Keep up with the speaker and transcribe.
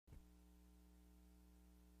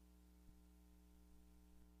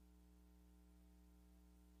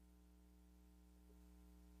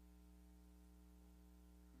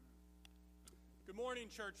morning,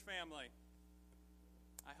 church family.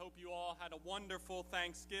 I hope you all had a wonderful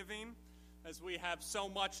Thanksgiving, as we have so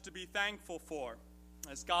much to be thankful for,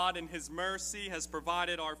 as God in His mercy has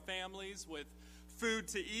provided our families with food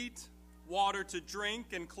to eat, water to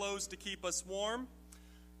drink, and clothes to keep us warm.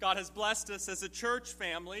 God has blessed us as a church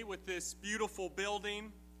family with this beautiful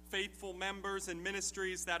building, faithful members, and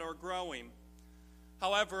ministries that are growing.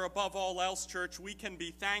 However, above all else, church, we can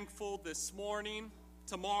be thankful this morning,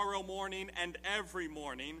 tomorrow morning, and every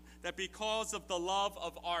morning that because of the love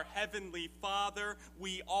of our Heavenly Father,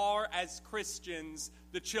 we are, as Christians,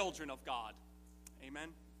 the children of God. Amen.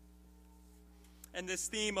 And this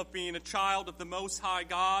theme of being a child of the Most High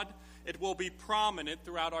God, it will be prominent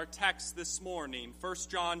throughout our text this morning, 1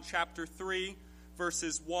 John chapter 3,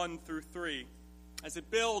 verses 1 through 3, as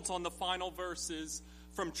it builds on the final verses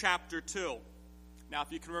from chapter 2. Now,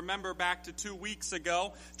 if you can remember back to 2 weeks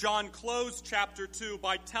ago, John closed chapter 2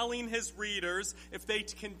 by telling his readers if they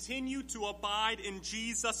continue to abide in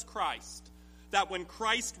Jesus Christ, that when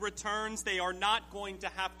Christ returns, they are not going to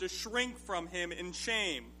have to shrink from him in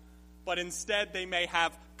shame, but instead they may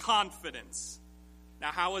have confidence.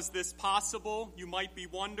 Now, how is this possible? You might be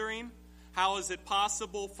wondering. How is it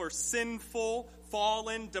possible for sinful,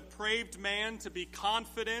 fallen, depraved man to be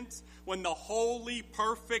confident when the holy,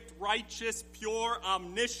 perfect, righteous, pure,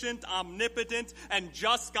 omniscient, omnipotent, and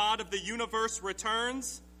just God of the universe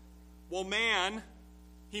returns? Well, man,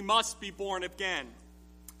 he must be born again.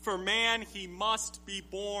 For man, he must be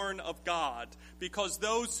born of God, because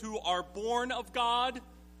those who are born of God,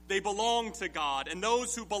 they belong to God, and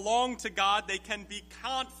those who belong to God, they can be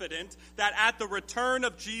confident that at the return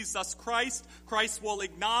of Jesus Christ, Christ will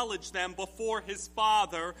acknowledge them before his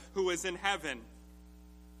Father who is in heaven.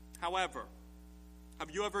 However,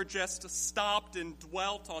 have you ever just stopped and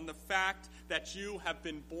dwelt on the fact that you have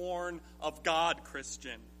been born of God,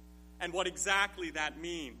 Christian, and what exactly that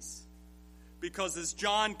means? Because as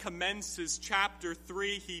John commences chapter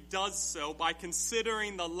 3, he does so by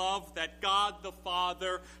considering the love that God the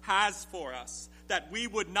Father has for us, that we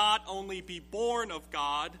would not only be born of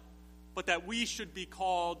God, but that we should be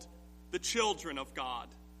called the children of God.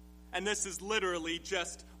 And this is literally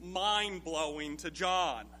just mind-blowing to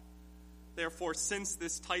John. Therefore, since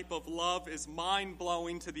this type of love is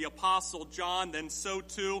mind-blowing to the Apostle John, then so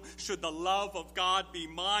too should the love of God be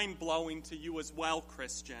mind-blowing to you as well,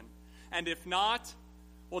 Christian. And if not,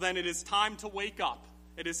 well, then it is time to wake up.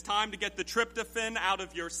 It is time to get the tryptophan out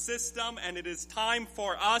of your system, and it is time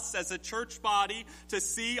for us as a church body to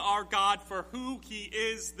see our God for who he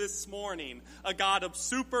is this morning, a God of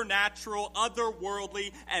supernatural,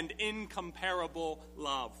 otherworldly, and incomparable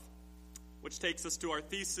love. Which takes us to our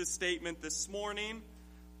thesis statement this morning,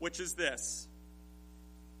 which is this: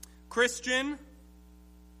 Christian,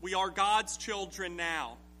 we are God's children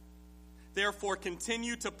now. Therefore,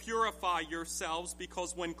 continue to purify yourselves,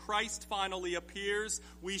 because when Christ finally appears,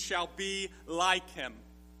 we shall be like him.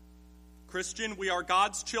 Christian, we are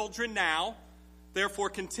God's children now. Therefore,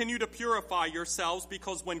 continue to purify yourselves,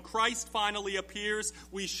 because when Christ finally appears,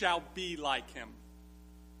 we shall be like him.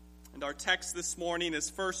 And our text this morning is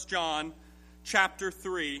 1 John chapter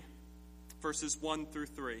 3, verses 1 through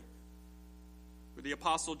 3. Where the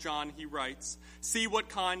Apostle John, he writes, "See what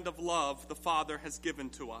kind of love the Father has given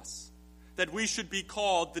to us, that we should be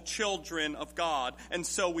called the children of God, and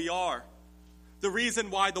so we are. The reason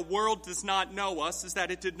why the world does not know us is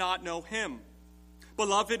that it did not know him.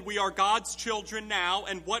 Beloved, we are God's children now,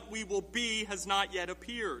 and what we will be has not yet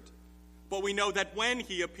appeared. But we know that when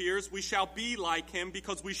he appears, we shall be like him,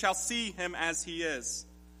 because we shall see him as he is.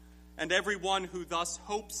 And everyone who thus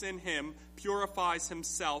hopes in him purifies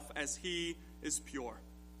himself as he is pure."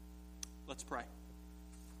 Let's pray.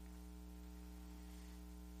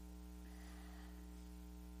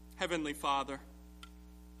 Heavenly Father,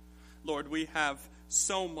 Lord, we have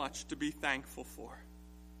so much to be thankful for.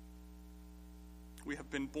 We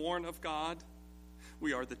have been born of God.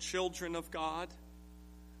 We are the children of God.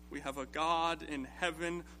 We have a God in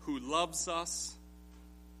heaven who loves us.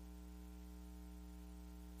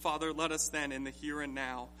 Father, let us then in the here and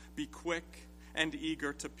now be quick and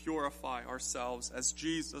eager to purify ourselves as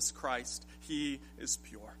Jesus Christ, he is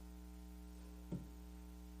pure.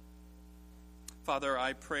 Father,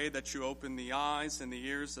 I pray that you open the eyes and the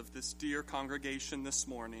ears of this dear congregation this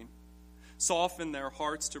morning. Soften their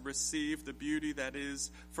hearts to receive the beauty that is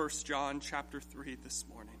 1 John chapter 3 this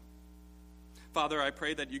morning. Father, I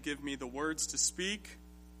pray that you give me the words to speak.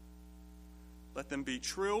 Let them be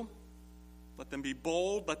true. Let them be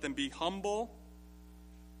bold. Let them be humble.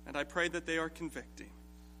 And I pray that they are convicting.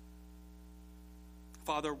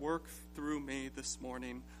 Father, work through me this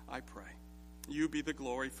morning, I pray. You be the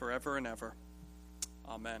glory forever and ever.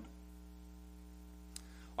 Amen.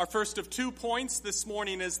 Our first of 2 points this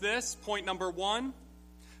morning is this. Point number 1.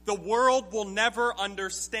 The world will never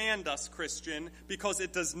understand us, Christian, because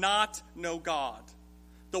it does not know God.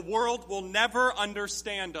 The world will never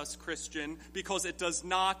understand us, Christian, because it does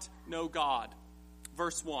not know God.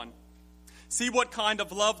 Verse 1. See what kind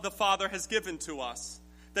of love the Father has given to us,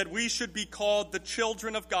 that we should be called the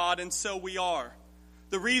children of God, and so we are.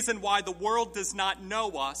 The reason why the world does not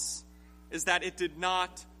know us is that it did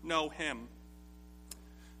not know him.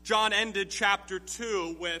 John ended chapter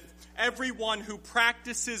 2 with, everyone who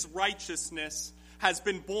practices righteousness has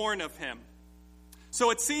been born of him. So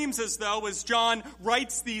it seems as though as John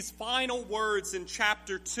writes these final words in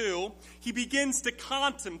chapter 2, he begins to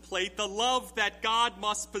contemplate the love that God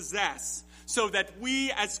must possess so that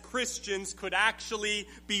we as Christians could actually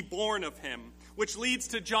be born of him. Which leads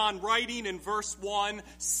to John writing in verse 1,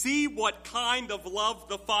 see what kind of love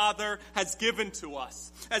the Father has given to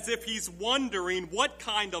us. As if he's wondering, what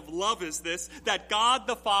kind of love is this that God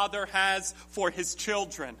the Father has for his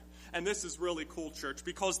children? And this is really cool, church,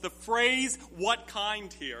 because the phrase, what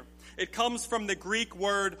kind here, it comes from the Greek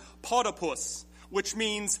word potopus, which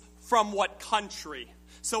means from what country.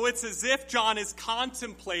 So it's as if John is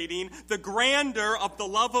contemplating the grandeur of the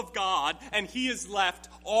love of God, and he is left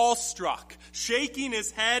awestruck, shaking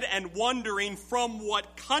his head and wondering, from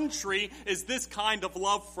what country is this kind of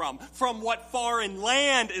love from? From what foreign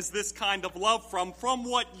land is this kind of love from? From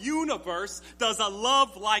what universe does a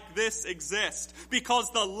love like this exist?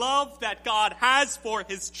 Because the love that God has for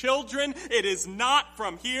his children, it is not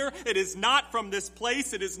from here, it is not from this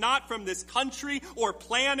place, it is not from this country or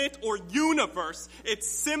planet or universe.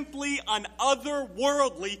 It's simply an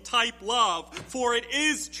otherworldly type love, for it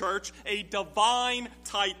is, church, a divine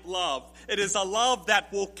type love. It is a love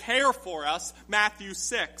that will care for us, Matthew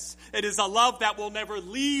 6. It is a love that will never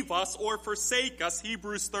leave us or forsake us,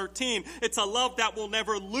 Hebrews 13. It's a love that will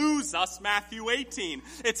never lose us, Matthew 18.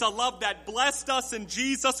 It's a love that blessed us in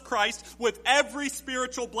Jesus Christ with every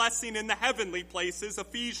spiritual blessing in the heavenly places,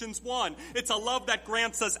 Ephesians 1. It's a love that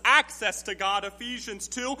grants us access to God, Ephesians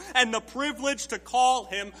 2, and the privilege to call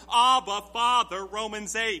him Abba, Father,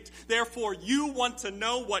 Romans 8. Therefore, you want to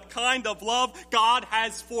know what kind of love God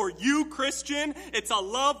has for you, Christian? It's a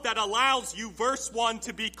love that allows you, verse 1,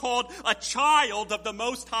 to be called a child of the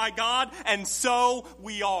Most High God, and so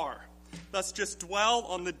we are. Let's just dwell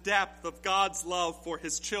on the depth of God's love for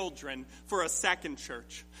his children for a second,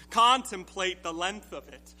 church. Contemplate the length of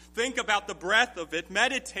it. Think about the breadth of it.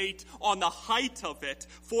 Meditate on the height of it.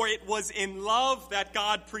 For it was in love that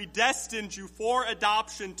God predestined you for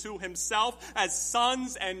adoption to himself as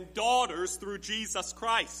sons and daughters through Jesus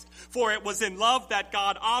Christ. For it was in love that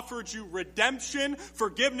God offered you redemption,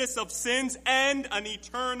 forgiveness of sins, and an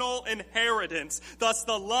eternal inheritance. Thus,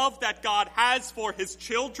 the love that God has for his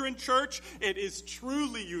children, church, it is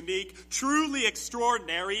truly unique, truly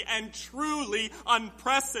extraordinary, and truly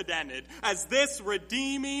unprecedented. As this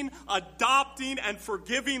redeeming, adopting, and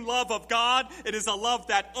forgiving love of God, it is a love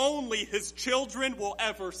that only his children will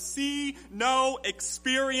ever see, know,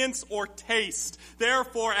 experience, or taste.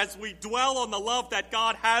 Therefore, as we dwell on the love that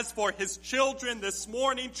God has for his children this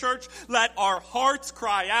morning, church, let our hearts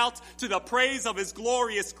cry out to the praise of his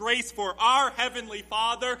glorious grace, for our Heavenly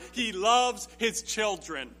Father, he loves his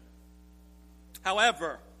children.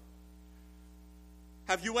 However,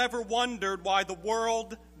 have you ever wondered why the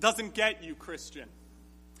world doesn't get you, Christian?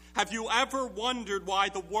 Have you ever wondered why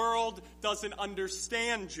the world doesn't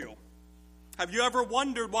understand you? Have you ever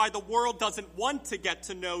wondered why the world doesn't want to get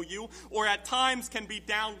to know you, or at times can be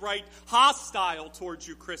downright hostile towards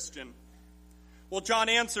you, Christian? Well, John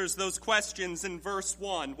answers those questions in verse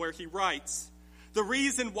 1, where he writes, the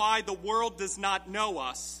reason why the world does not know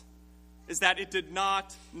us is that it did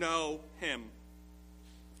not know him.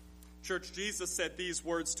 Church, Jesus said these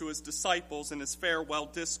words to his disciples in his farewell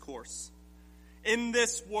discourse. In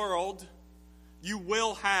this world, you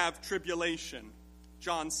will have tribulation.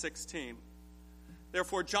 John 16.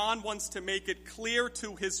 Therefore, John wants to make it clear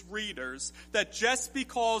to his readers that just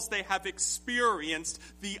because they have experienced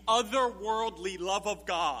the otherworldly love of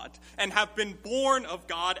God and have been born of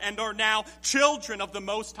God and are now children of the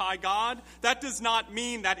Most High God, that does not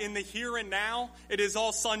mean that in the here and now it is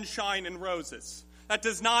all sunshine and roses. That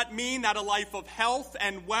does not mean that a life of health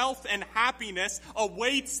and wealth and happiness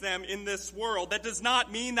awaits them in this world. That does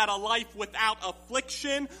not mean that a life without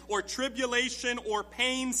affliction or tribulation or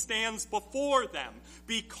pain stands before them.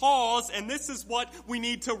 Because, and this is what we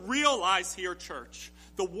need to realize here, church,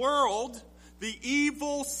 the world, the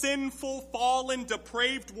evil, sinful, fallen,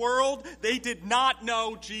 depraved world, they did not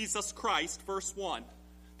know Jesus Christ, verse 1.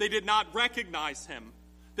 They did not recognize him.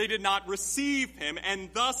 They did not receive him, and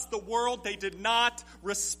thus the world, they did not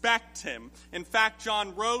respect him. In fact,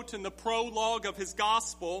 John wrote in the prologue of his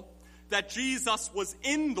gospel that Jesus was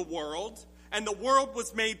in the world, and the world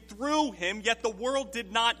was made through him, yet the world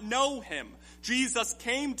did not know him. Jesus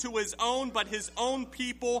came to his own, but his own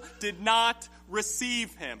people did not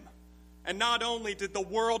receive him. And not only did the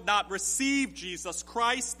world not receive Jesus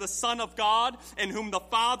Christ, the Son of God, in whom the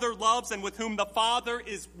Father loves and with whom the Father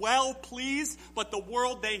is well pleased, but the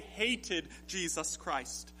world, they hated Jesus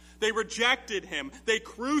Christ. They rejected him, they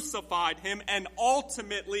crucified him, and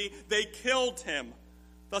ultimately they killed him.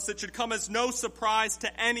 Thus it should come as no surprise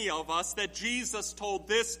to any of us that Jesus told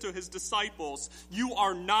this to his disciples: "You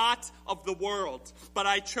are not of the world, but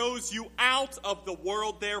I chose you out of the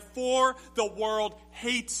world, therefore the world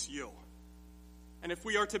hates you." And if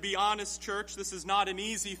we are to be honest, church, this is not an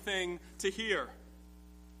easy thing to hear.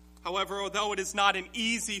 However, although it is not an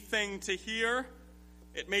easy thing to hear,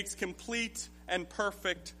 it makes complete and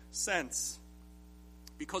perfect sense.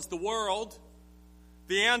 Because the world,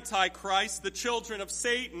 the Antichrist, the children of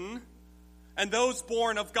Satan, and those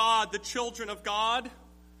born of God, the children of God,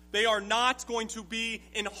 they are not going to be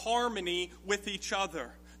in harmony with each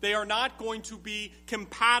other. They are not going to be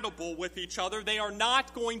compatible with each other. They are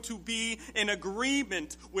not going to be in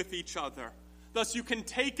agreement with each other. Thus, you can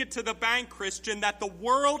take it to the bank, Christian, that the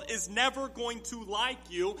world is never going to like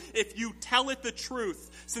you if you tell it the truth,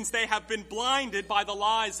 since they have been blinded by the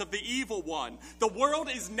lies of the evil one. The world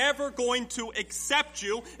is never going to accept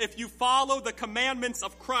you if you follow the commandments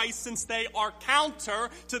of Christ, since they are counter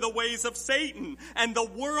to the ways of Satan. And the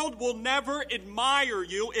world will never admire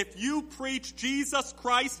you if you preach Jesus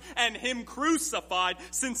Christ and him crucified,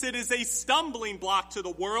 since it is a stumbling block to the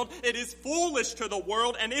world, it is foolish to the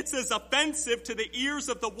world, and it's as offensive to the ears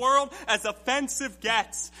of the world as offensive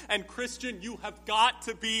gets. And Christian, you have got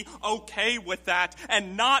to be okay with that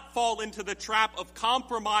and not fall into the trap of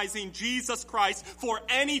compromising Jesus Christ for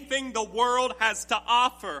anything the world has to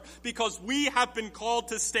offer, because we have been called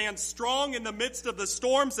to stand strong in the midst of the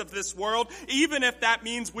storms of this world, even if that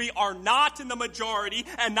means we are not in the majority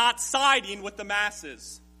and not siding with the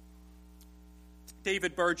masses.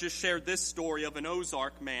 David Burgess shared this story of an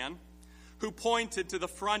Ozark man who pointed to the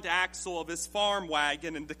front axle of his farm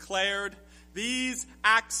wagon and declared, "These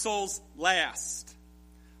axles last."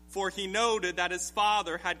 For he noted that his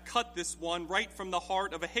father had cut this one right from the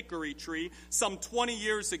heart of a hickory tree some 20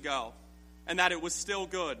 years ago, and that it was still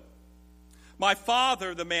good. "My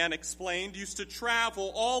father," the man explained, "used to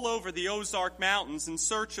travel all over the Ozark Mountains in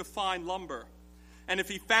search of fine lumber. And if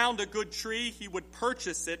he found a good tree, he would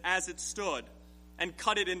purchase it as it stood and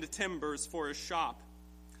cut it into timbers for his shop.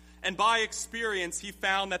 And by experience, he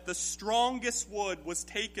found that the strongest wood was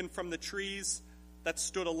taken from the trees that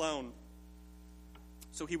stood alone.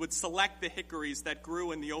 So he would select the hickories that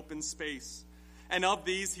grew in the open space. And of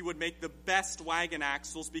these, he would make the best wagon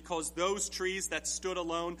axles, because those trees that stood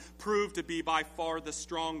alone proved to be by far the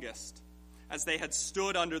strongest, as they had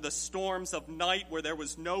stood under the storms of night where there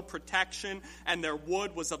was no protection, and their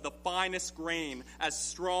wood was of the finest grain, as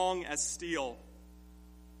strong as steel.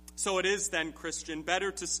 So it is then, Christian,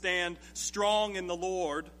 better to stand strong in the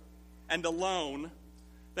Lord and alone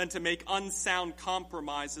than to make unsound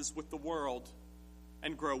compromises with the world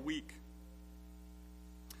and grow weak."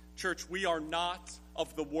 Church, we are not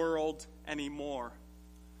of the world anymore.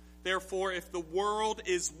 Therefore, if the world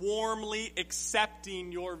is warmly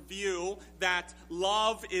accepting your view that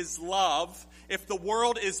love is love, if the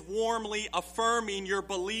world is warmly affirming your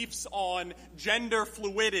beliefs on gender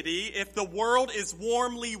fluidity, if the world is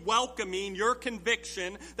warmly welcoming your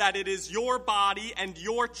conviction that it is your body and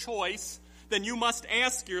your choice, then you must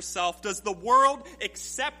ask yourself, does the world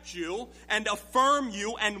accept you and affirm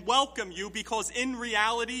you and welcome you because in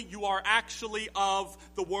reality you are actually of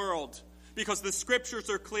the world? Because the scriptures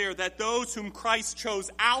are clear that those whom Christ chose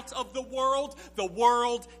out of the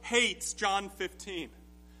world hates, John 15.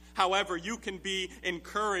 However, you can be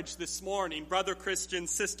encouraged this morning, brother Christian,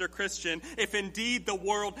 sister Christian, if indeed the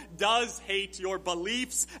world does hate your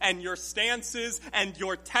beliefs and your stances and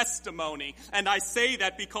your testimony. And I say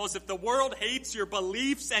that because if the world hates your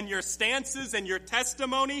beliefs and your stances and your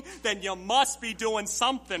testimony, then you must be doing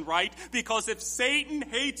something right. Because if Satan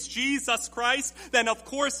hates Jesus Christ, then of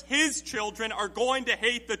course his children are going to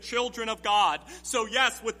hate the children of God. So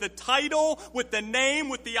yes, with the title, with the name,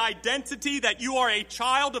 with the identity that you are a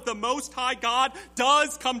child of the Most High God,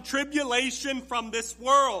 does come tribulation from this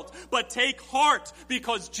world. But take heart,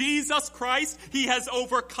 because Jesus Christ, he has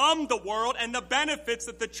overcome the world, and the benefits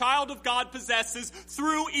that the child of God possesses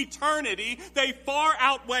through eternity, they far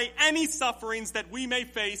outweigh any sufferings that we may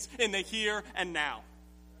face in the here and now.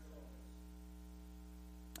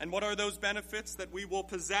 And what are those benefits that we will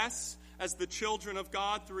possess as the children of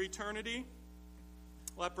God through eternity?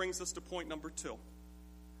 Well, that brings us to point number 2.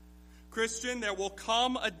 Christian, there will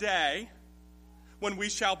come a day when we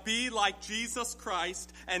shall be like Jesus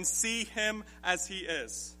Christ and see him as he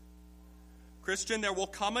is. Christian, there will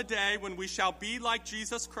come a day when we shall be like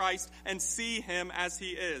Jesus Christ and see him as he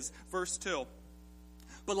is. Verse 2.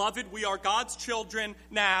 Beloved, we are God's children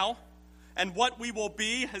now, and what we will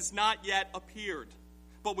be has not yet appeared.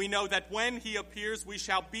 But we know that when he appears, we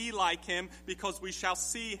shall be like him, because we shall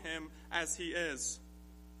see him as he is.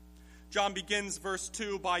 John begins verse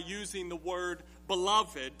 2 by using the word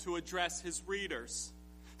beloved to address his readers,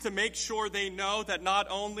 to make sure they know that not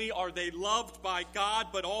only are they loved by God,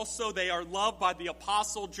 but also they are loved by the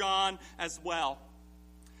Apostle John as well.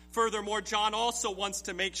 Furthermore, John also wants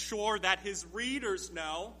to make sure that his readers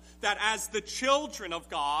know that as the children of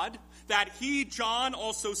God, that he, John,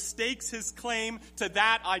 also stakes his claim to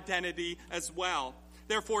that identity as well.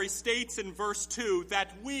 Therefore, he states in verse 2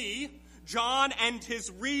 that we, John and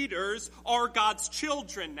his readers, are God's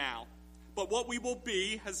children now, but what we will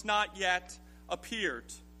be has not yet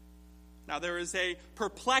appeared. Now, there is a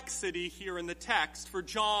perplexity here in the text for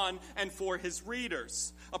John and for his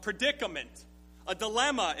readers, a predicament, a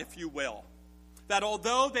dilemma, if you will, that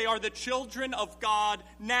although they are the children of God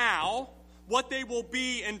now, what they will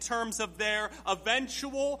be in terms of their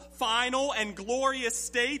eventual, final, and glorious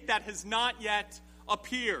state that has not yet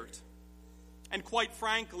appeared. And quite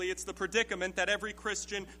frankly, it's the predicament that every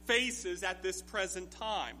Christian faces at this present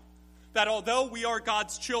time. That although we are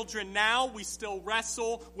God's children now, we still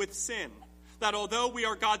wrestle with sin. That although we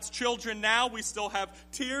are God's children now, we still have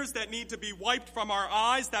tears that need to be wiped from our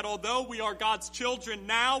eyes. That although we are God's children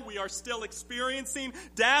now, we are still experiencing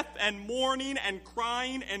death and mourning and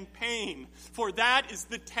crying and pain. For that is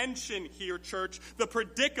the tension here, church, the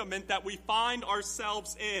predicament that we find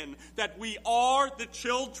ourselves in. That we are the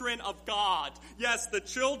children of God. Yes, the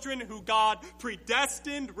children who God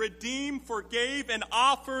predestined, redeemed, forgave, and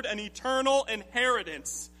offered an eternal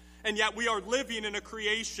inheritance. And yet we are living in a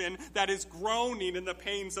creation that is groaning in the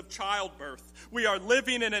pains of childbirth. We are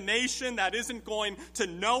living in a nation that isn't going to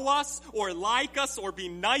know us or like us or be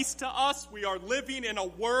nice to us. We are living in a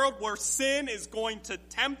world where sin is going to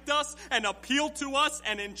tempt us and appeal to us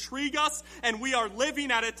and intrigue us. And we are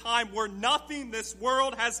living at a time where nothing this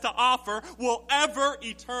world has to offer will ever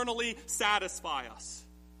eternally satisfy us.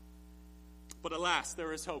 But alas,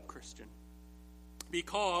 there is hope, Christian.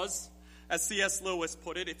 Because, as C.S. Lewis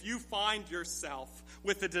put it, if you find yourself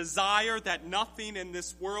with a desire that nothing in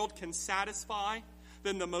this world can satisfy,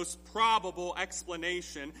 then the most probable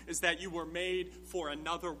explanation is that you were made for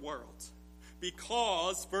another world.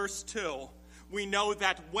 Because, verse 2, we know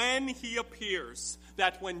that when he appears,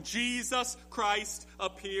 that when Jesus Christ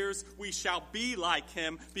appears, we shall be like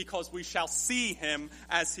him because we shall see him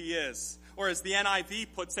as he is. Or as the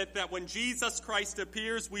NIV puts it, that when Jesus Christ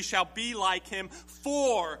appears, we shall be like him,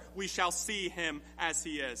 for we shall see him as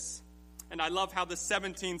he is. And I love how the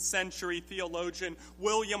 17th century theologian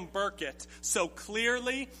William Burkitt so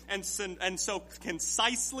clearly and so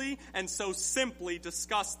concisely and so simply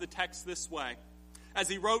discussed the text this way. As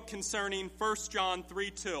he wrote concerning 1 John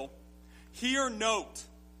 3:2, "Here note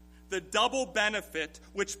the double benefit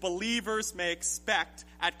which believers may expect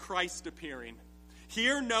at Christ appearing."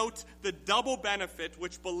 Here note the double benefit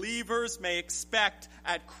which believers may expect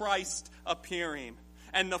at Christ appearing.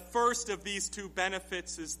 And the first of these two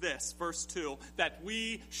benefits is this, verse 2, that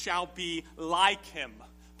we shall be like him.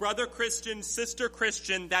 Brother Christian, sister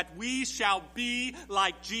Christian, that we shall be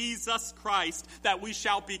like Jesus Christ, that we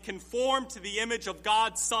shall be conformed to the image of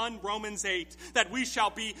God's Son, Romans 8, that we shall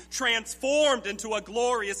be transformed into a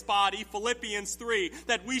glorious body, Philippians 3,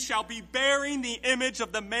 that we shall be bearing the image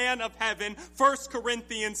of the man of heaven, 1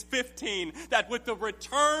 Corinthians 15, that with the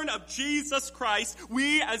return of Jesus Christ,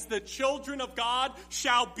 we as the children of God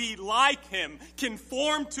shall be like him,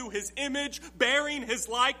 conformed to his image, bearing his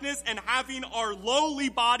likeness, and having our lowly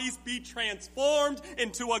bodies be transformed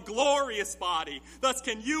into a glorious body. Thus,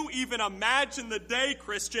 can you even imagine the day,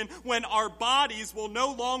 Christian, when our bodies will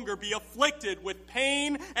no longer be afflicted with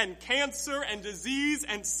pain and cancer and disease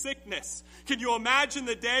and sickness? Can you imagine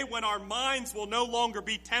the day when our minds will no longer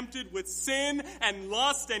be tempted with sin and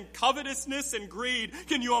lust and covetousness and greed?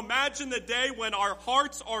 Can you imagine the day when our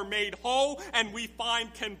hearts are made whole and we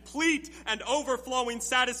find complete and overflowing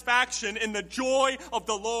satisfaction in the joy of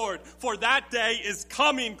the Lord? For that day is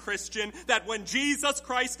coming, Christian, that when Jesus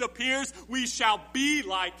Christ appears, we shall be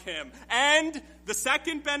like him. And the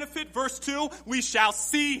second benefit, verse 2, we shall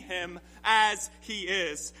see him as he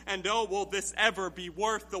is. And oh, will this ever be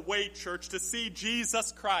worth the wait, church, to see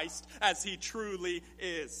Jesus Christ as he truly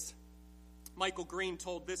is. Michael Green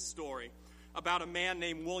told this story about a man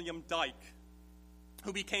named William Dyke,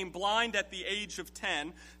 who became blind at the age of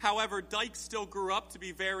 10. However, Dyke still grew up to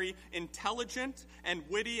be very intelligent and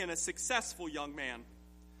witty and a successful young man.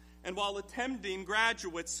 And while attending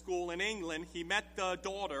graduate school in England, he met the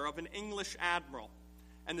daughter of an English admiral,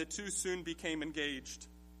 and the two soon became engaged.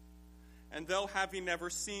 And though having never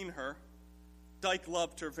seen her, Dyke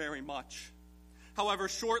loved her very much. However,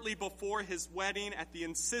 shortly before his wedding, at the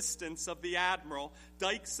insistence of the admiral,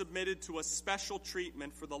 Dyke submitted to a special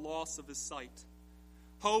treatment for the loss of his sight.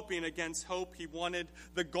 Hoping against hope, he wanted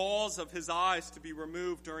the galls of his eyes to be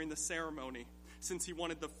removed during the ceremony, since he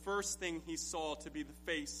wanted the first thing he saw to be the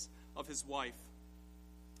face of his wife.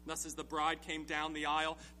 Thus, as the bride came down the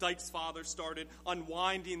aisle, Dyke's father started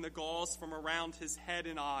unwinding the galls from around his head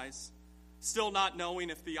and eyes, still not knowing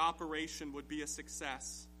if the operation would be a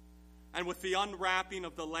success. And with the unwrapping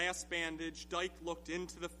of the last bandage, Dyke looked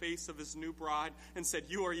into the face of his new bride and said,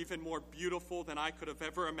 "You are even more beautiful than I could have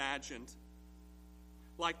ever imagined."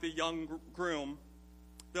 Like the young groom,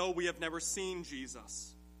 though we have never seen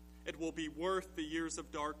Jesus, it will be worth the years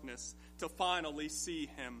of darkness to finally see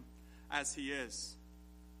him as he is.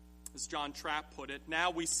 As John Trapp put it,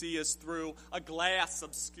 now we see as through a glass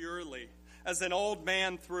obscurely, as an old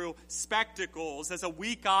man through spectacles, as a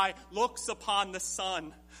weak eye looks upon the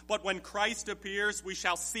sun. But when Christ appears, we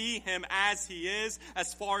shall see him as he is,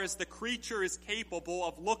 as far as the creature is capable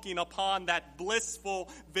of looking upon that blissful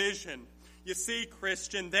vision. You see,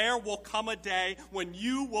 Christian, there will come a day when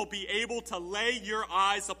you will be able to lay your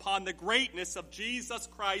eyes upon the greatness of Jesus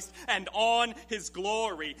Christ and on his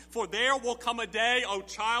glory. For there will come a day, O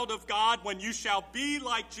child of God, when you shall be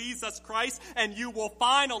like Jesus Christ and you will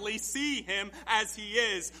finally see him as he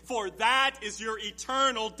is. For that is your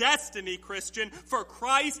eternal destiny, Christian. For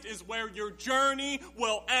Christ is where your journey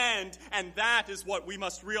will end. And that is what we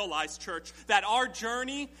must realize, church, that our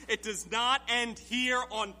journey, it does not end here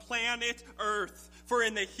on planet Earth. For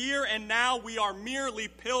in the here and now we are merely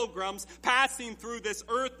pilgrims passing through this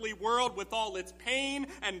earthly world with all its pain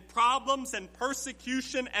and problems and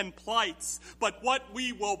persecution and plights. But what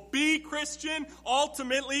we will be, Christian,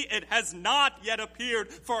 ultimately it has not yet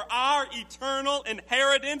appeared. For our eternal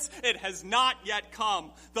inheritance, it has not yet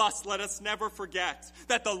come. Thus, let us never forget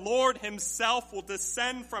that the Lord himself will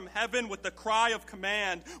descend from heaven with the cry of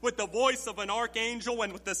command, with the voice of an archangel,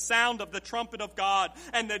 and with the sound of the trumpet of God.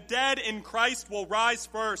 And the dead in Christ will rise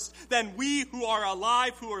first. Then we who are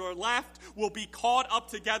alive, who are left, will be caught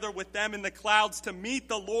up together with them in the clouds to meet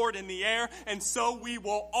the Lord in the air, and so we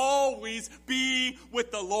will always be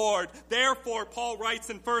with the Lord. Therefore, Paul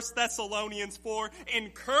writes in 1 Thessalonians 4,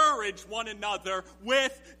 encourage one another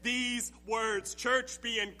with these words. Church,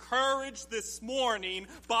 be encouraged this morning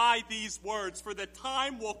by these words, for the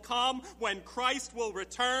time will come when Christ will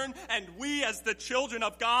return, and we as the children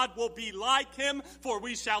of God will be like him, for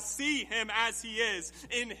we shall see him as he is,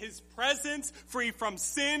 in his presence, free from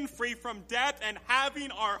sin, free from death, and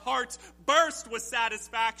having our hearts burst with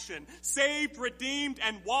satisfaction, saved, redeemed,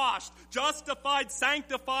 and washed, justified,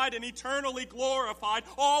 sanctified, and eternally glorified,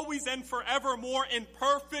 always and forevermore in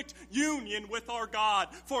perfect union with our God.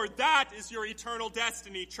 For that is your eternal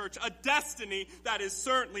destiny, church, a destiny that is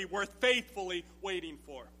certainly worth faithfully waiting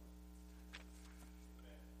for.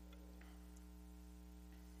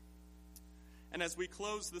 And as we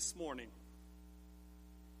close this morning,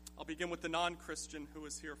 I'll begin with the non-Christian who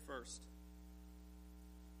is here first.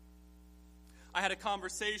 I had a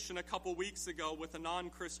conversation a couple weeks ago with a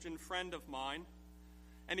non-Christian friend of mine,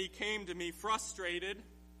 and he came to me frustrated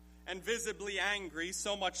and visibly angry,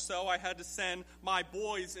 so much so I had to send my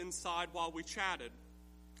boys inside while we chatted.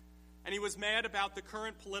 And he was mad about the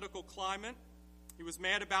current political climate. He was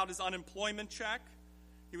mad about his unemployment check.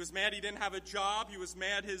 He was mad he didn't have a job. He was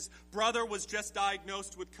mad his brother was just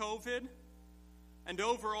diagnosed with COVID. And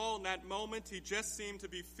overall, in that moment, he just seemed to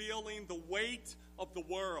be feeling the weight of the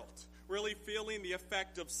world, really feeling the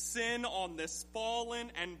effect of sin on this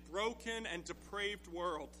fallen and broken and depraved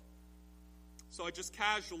world. So I just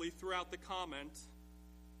casually threw out the comment,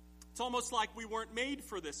 it's almost like we weren't made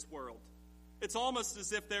for this world. It's almost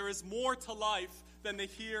as if there is more to life than the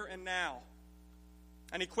here and now.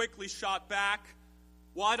 And he quickly shot back,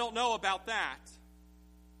 well, I don't know about that.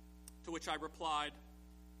 To which I replied,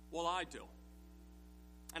 well, I do.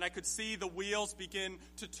 And I could see the wheels begin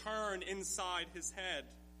to turn inside his head.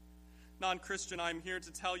 Non-Christian, I'm here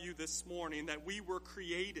to tell you this morning that we were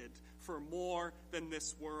created for more than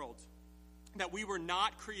this world. that we were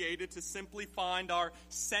not created to simply find our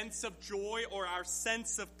sense of joy or our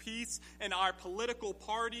sense of peace in our political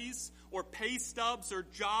parties or pay stubs or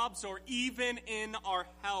jobs or even in our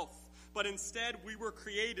health. But instead, we were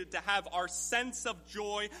created to have our sense of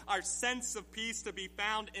joy, our sense of peace to be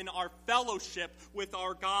found in our fellowship with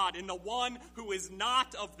our God, in the one who is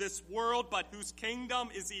not of this world, but whose kingdom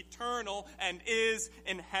is eternal and is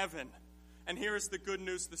in heaven. And here is the good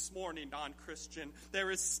news this morning, non-Christian.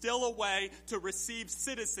 There is still a way to receive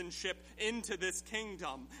citizenship into this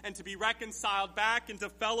kingdom and to be reconciled back into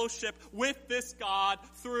fellowship with this God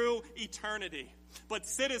through eternity. But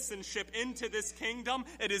citizenship into this kingdom,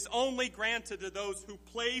 it is only granted to those who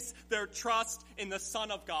place their trust in the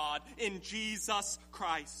Son of God, in Jesus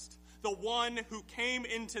Christ. The one who came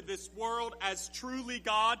into this world as truly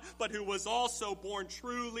God, but who was also born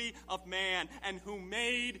truly of man, and who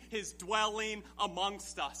made his dwelling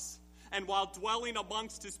amongst us. And while dwelling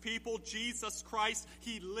amongst his people, Jesus Christ,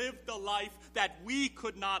 he lived the life that we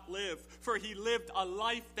could not live. For he lived a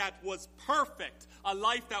life that was perfect, a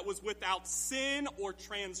life that was without sin or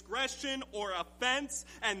transgression or offense.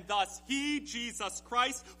 And thus he, Jesus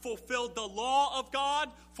Christ, fulfilled the law of God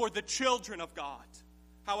for the children of God.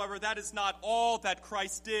 However, that is not all that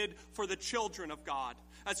Christ did for the children of God,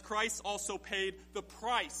 as Christ also paid the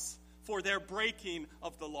price for their breaking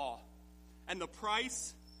of the law. And the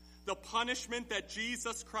price, the punishment that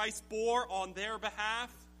Jesus Christ bore on their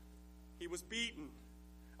behalf, he was beaten,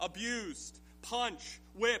 abused, punched,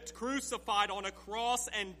 whipped, crucified on a cross,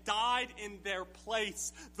 and died in their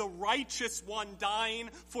place, the righteous one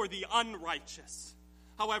dying for the unrighteous.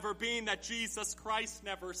 However, being that Jesus Christ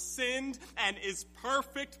never sinned and is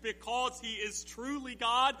perfect because he is truly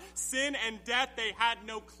God, sin and death, they had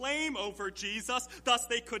no claim over Jesus, thus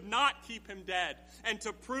they could not keep him dead. And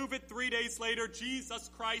to prove it, 3 days later,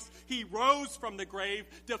 Jesus Christ, he rose from the grave,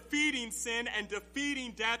 defeating sin and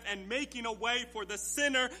defeating death and making a way for the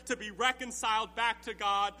sinner to be reconciled back to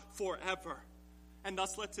God forever. And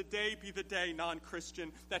thus let today be the day,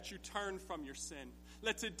 non-Christian, that you turn from your sin.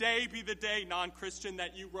 Let today be the day, non-Christian,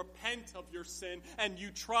 that you repent of your sin and you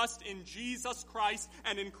trust in Jesus Christ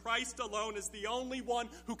and in Christ alone as the only one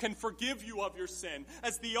who can forgive you of your sin,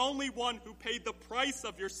 as the only one who paid the price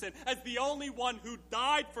of your sin, as the only one who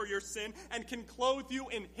died for your sin and can clothe you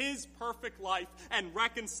in his perfect life and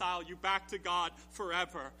reconcile you back to God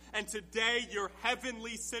forever. And today, your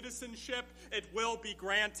heavenly citizenship, it will be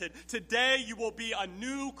granted. Today, you will be a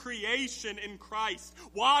new creation in Christ,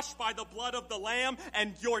 washed by the blood of the Lamb,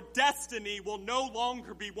 and your destiny will no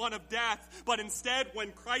longer be one of death, but instead,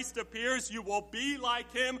 when Christ appears, you will be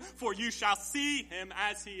like him, for you shall see him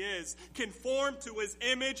as he is, conformed to his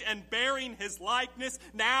image and bearing his likeness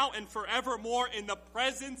now and forevermore in the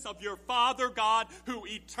presence of your Father God, who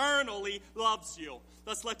eternally loves you.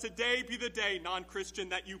 Thus, let today be the day, non-Christian,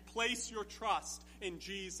 that you place your trust in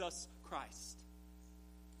Jesus Christ.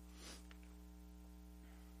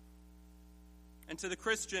 And to the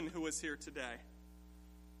Christian who is here today,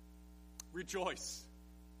 rejoice.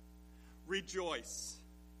 Rejoice.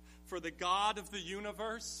 For the God of the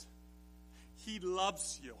universe, he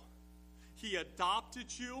loves you. He adopted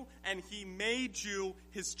you and he made you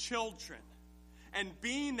his children. And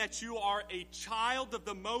being that you are a child of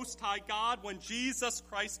the Most High God, when Jesus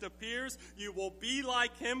Christ appears, you will be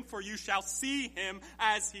like him, for you shall see him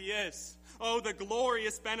as he is. Oh, the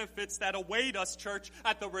glorious benefits that await us, church,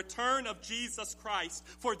 at the return of Jesus Christ,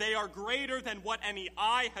 for they are greater than what any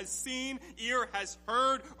eye has seen, ear has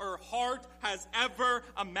heard, or heart has ever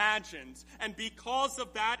imagined. And because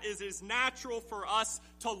of that, it is natural for us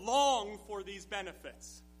to long for these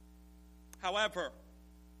benefits. However,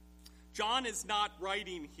 John is not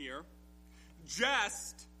writing here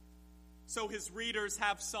just so his readers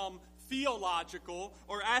have some theological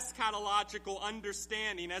or eschatological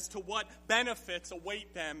understanding as to what benefits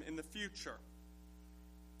await them in the future.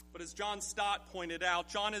 But as John Stott pointed out,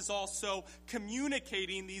 John is also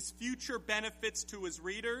communicating these future benefits to his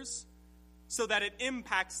readers so that it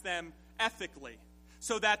impacts them ethically,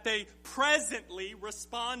 so that they presently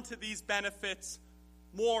respond to these benefits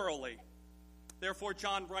morally. Therefore,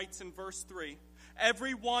 John writes in verse 3,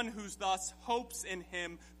 everyone who thus hopes in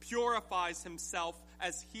him purifies himself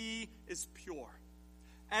as he is pure.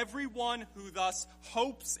 Everyone who thus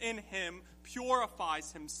hopes in him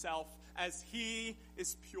purifies himself as he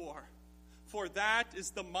is pure. For that is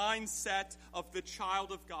the mindset of the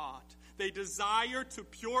child of God. They desire to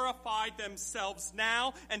purify themselves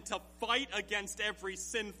now and to fight against every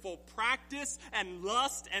sinful practice and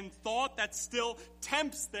lust and thought that still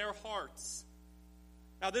tempts their hearts.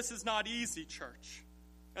 Now, this is not easy, church,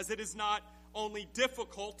 as it is not only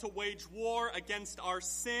difficult to wage war against our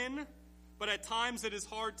sin, But at times it is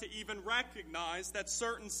hard to even recognize that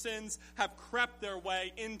certain sins have crept their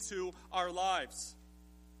way into our lives.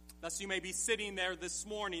 Thus you may be sitting there this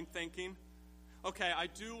morning thinking, okay, I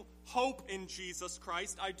do hope in Jesus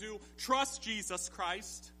Christ. I do trust Jesus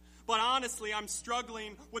Christ. But honestly, I'm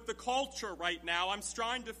struggling with the culture right now. I'm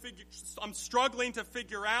struggling to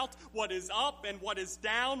figure out what is up and what is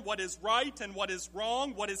down, what is right and what is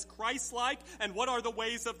wrong, what is Christ-like, and what are the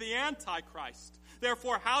ways of the Antichrist.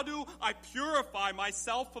 Therefore, how do I purify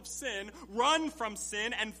myself of sin, run from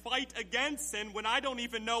sin, and fight against sin when I don't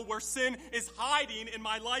even know where sin is hiding in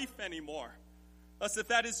my life anymore? Thus, if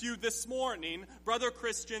that is you this morning, brother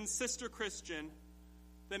Christian, sister Christian,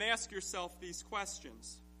 then ask yourself these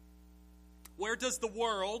questions. Where does the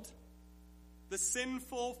world, the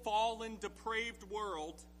sinful, fallen, depraved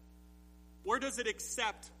world, where does it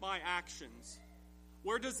accept my actions?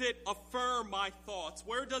 Where does it affirm my thoughts?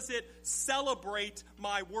 Where does it celebrate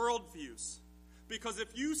my worldviews? Because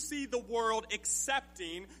if you see the world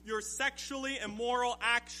accepting your sexually immoral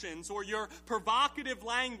actions or your provocative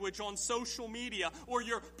language on social media or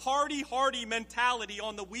your party-hardy mentality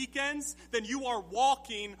on the weekends, then you are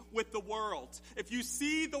walking with the world. If you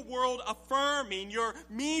see the world affirming your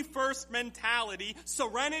me-first mentality,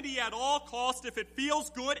 serenity at all costs, if it feels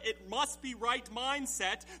good, it must be right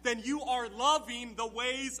mindset, then you are loving the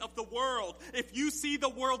ways of the world. If you see the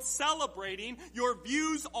world celebrating your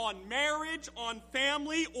views on marriage, on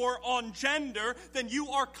family, or on gender, then you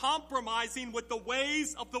are compromising with the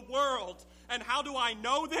ways of the world. And how do I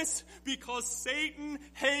know this? Because Satan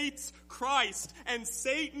hates Christ, and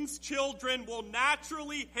Satan's children will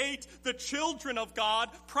naturally hate the children of God,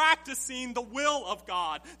 practicing the will of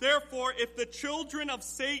God. Therefore, if the children of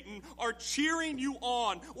Satan are cheering you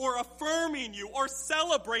on, or affirming you, or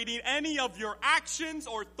celebrating any of your actions,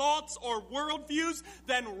 or thoughts, or worldviews,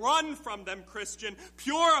 then run from them, Christian.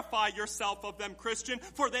 Purify yourself of them, Christian,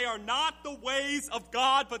 for they are not the ways of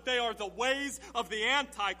God, but they are the ways of the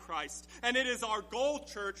Antichrist. And it is our goal,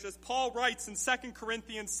 church, as Paul writes in 2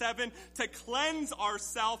 Corinthians 7, to cleanse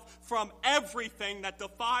ourselves from everything that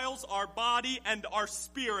defiles our body and our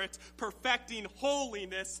spirit, perfecting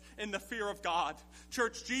holiness in the fear of God.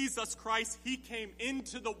 Church, Jesus Christ, he came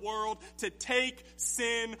into the world to take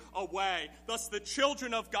sin away. Thus, the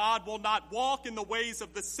children of God will not walk in the ways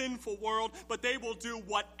of the sinful world, but they will do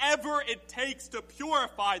whatever it takes to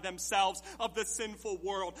purify themselves of the sinful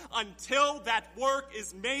world until that work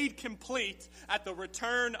is made complete at the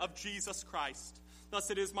return of Jesus Christ. Thus,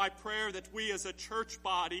 it is my prayer that we as a church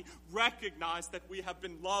body recognize that we have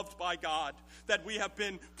been loved by God, that we have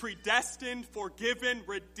been predestined, forgiven,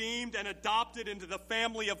 redeemed, and adopted into the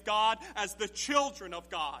family of God as the children of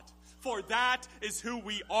God. For that is who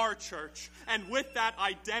we are, church. And with that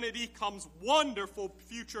identity comes wonderful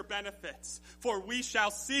future benefits. For we shall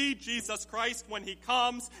see Jesus Christ when he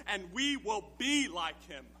comes, and we will be like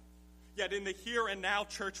him. Yet in the here and now,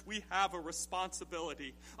 church, we have a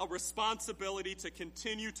responsibility to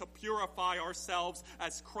continue to purify ourselves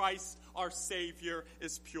as Christ, our Savior,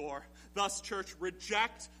 is pure. Thus, church,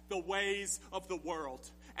 reject the ways of the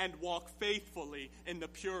world and walk faithfully in the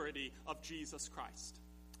purity of Jesus Christ.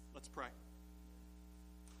 Let's pray.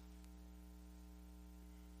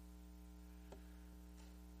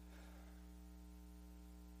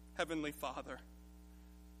 Heavenly Father,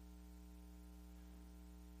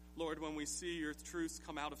 Lord, when we see your truths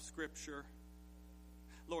come out of Scripture,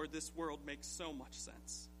 Lord, this world makes so much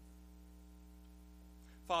sense.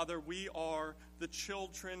 Father, we are the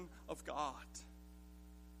children of God.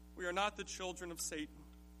 We are not the children of Satan.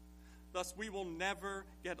 Thus, we will never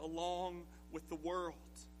get along with the world.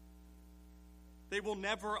 They will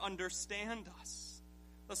never understand us.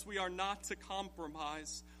 Thus, we are not to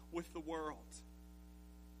compromise with the world.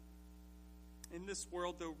 In this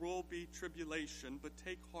world there will be tribulation, but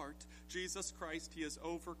take heart. Jesus Christ, he has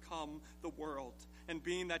overcome the world. And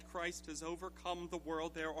being that Christ has overcome the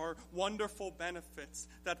world, there are wonderful benefits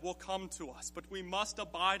that will come to us. But we must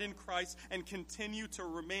abide in Christ and continue to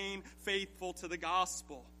remain faithful to the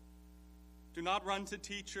gospel. Do not run to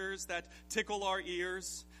teachers that tickle our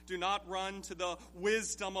ears. Do not run to the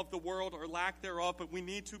wisdom of the world or lack thereof, but we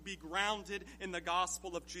need to be grounded in the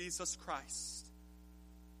gospel of Jesus Christ,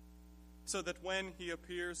 so that when he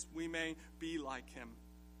appears, we may be like him.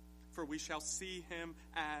 For we shall see him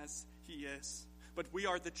as he is. But we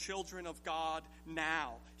are the children of God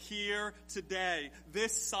now, here, today,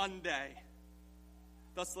 this Sunday.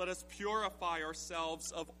 Thus let us purify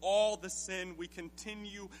ourselves of all the sin we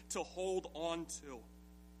continue to hold on to,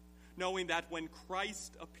 knowing that when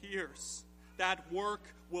Christ appears, that work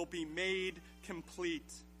will be made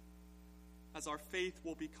complete, as our faith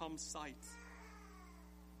will become sight.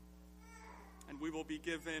 and we will be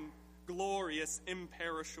given glorious,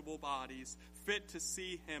 imperishable bodies, fit to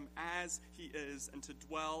see him as he is and to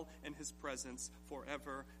dwell in his presence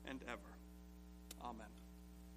forever and ever. Amen.